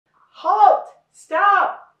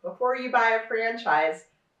before you buy a franchise,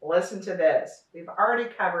 listen to this. We've already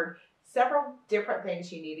covered several different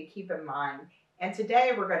things you need to keep in mind. And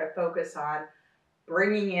today we're going to focus on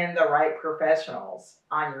bringing in the right professionals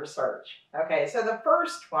on your search. Okay, so the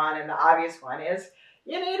first one and the obvious one is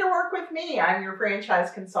you need to work with me. I'm your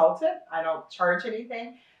franchise consultant. I don't charge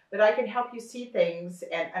anything, but I can help you see things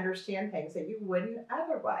and understand things that you wouldn't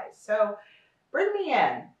otherwise. So bring me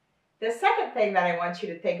in. The second thing that I want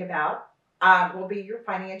you to think about will be your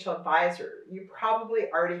financial advisor. You probably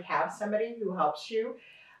already have somebody who helps you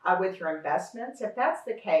with your investments. If that's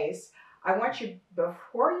the case, I want you,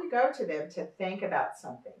 before you go to them, to think about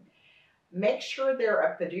something. Make sure they're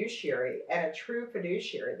a fiduciary and a true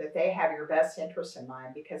fiduciary, that they have your best interest in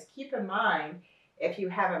mind. Because keep in mind, if you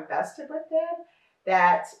have invested with them,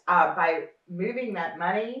 that by moving that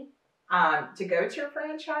money to go to your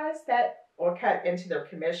franchise, that will cut into their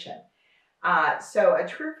commission. So a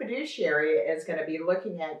true fiduciary is going to be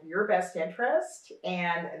looking at your best interest,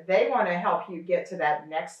 and they want to help you get to that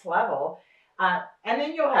next level. And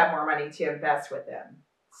then you'll have more money to invest with them.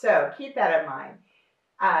 So keep that in mind.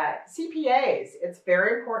 CPAs, it's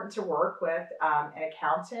very important to work with an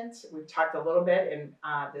accountant. We've talked a little bit in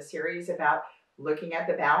the series about looking at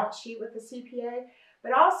the balance sheet with the CPA,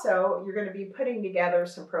 but also you're going to be putting together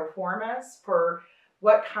some pro formas for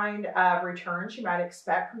what kind of returns you might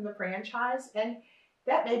expect from the franchise, and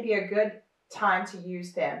that may be a good time to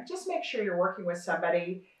use them. Just make sure you're working with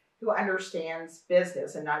somebody who understands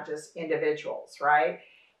business and not just individuals, right?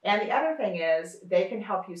 And the other thing is they can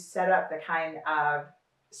help you set up the kind of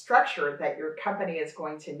structure that your company is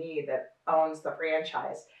going to need that owns the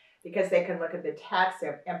franchise, because they can look at the tax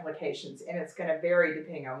implications, and it's going to vary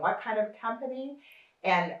depending on what kind of company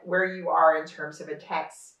and where you are in terms of a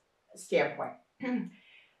tax standpoint.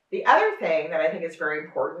 The other thing that I think is very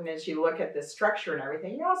important is you look at the structure and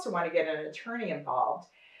everything. You also want to get an attorney involved.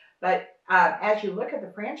 But as you look at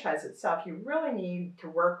the franchise itself, you really need to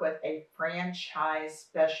work with a franchise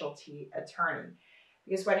specialty attorney.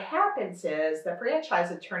 Because what happens is the franchise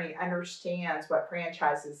attorney understands what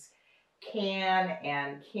franchises can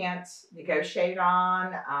and can't negotiate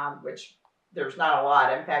on, which there's not a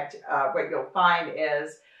lot. In fact, what you'll find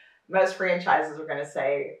is most franchises are going to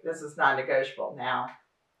say this is non-negotiable. Now,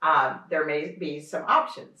 there may be some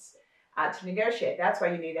options to negotiate. That's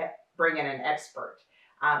why you need to bring in an expert.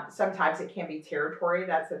 Sometimes it can be territory.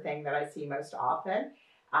 That's the thing that I see most often.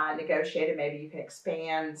 Negotiated, maybe you can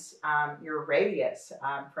expand your radius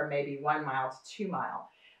from maybe 1 mile to 2 mile.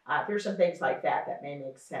 There's some things like that that may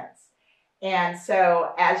make sense. And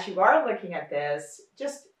so as you are looking at this,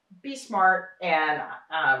 just be smart and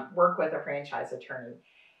work with a franchise attorney.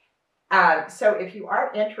 So if you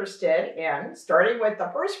are interested in starting with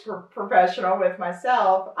the first professional with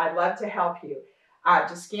myself, I'd love to help you.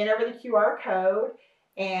 Just scan over the QR code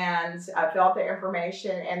and fill out the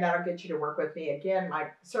information, and that'll get you to work with me. Again, my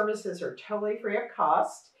services are totally free of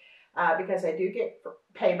cost because I do get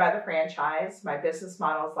paid by the franchise. My business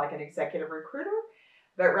model is like an executive recruiter,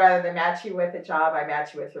 but rather than match you with a job, I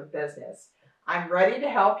match you with your business. I'm ready to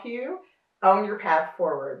help you own your path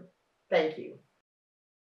forward. Thank you.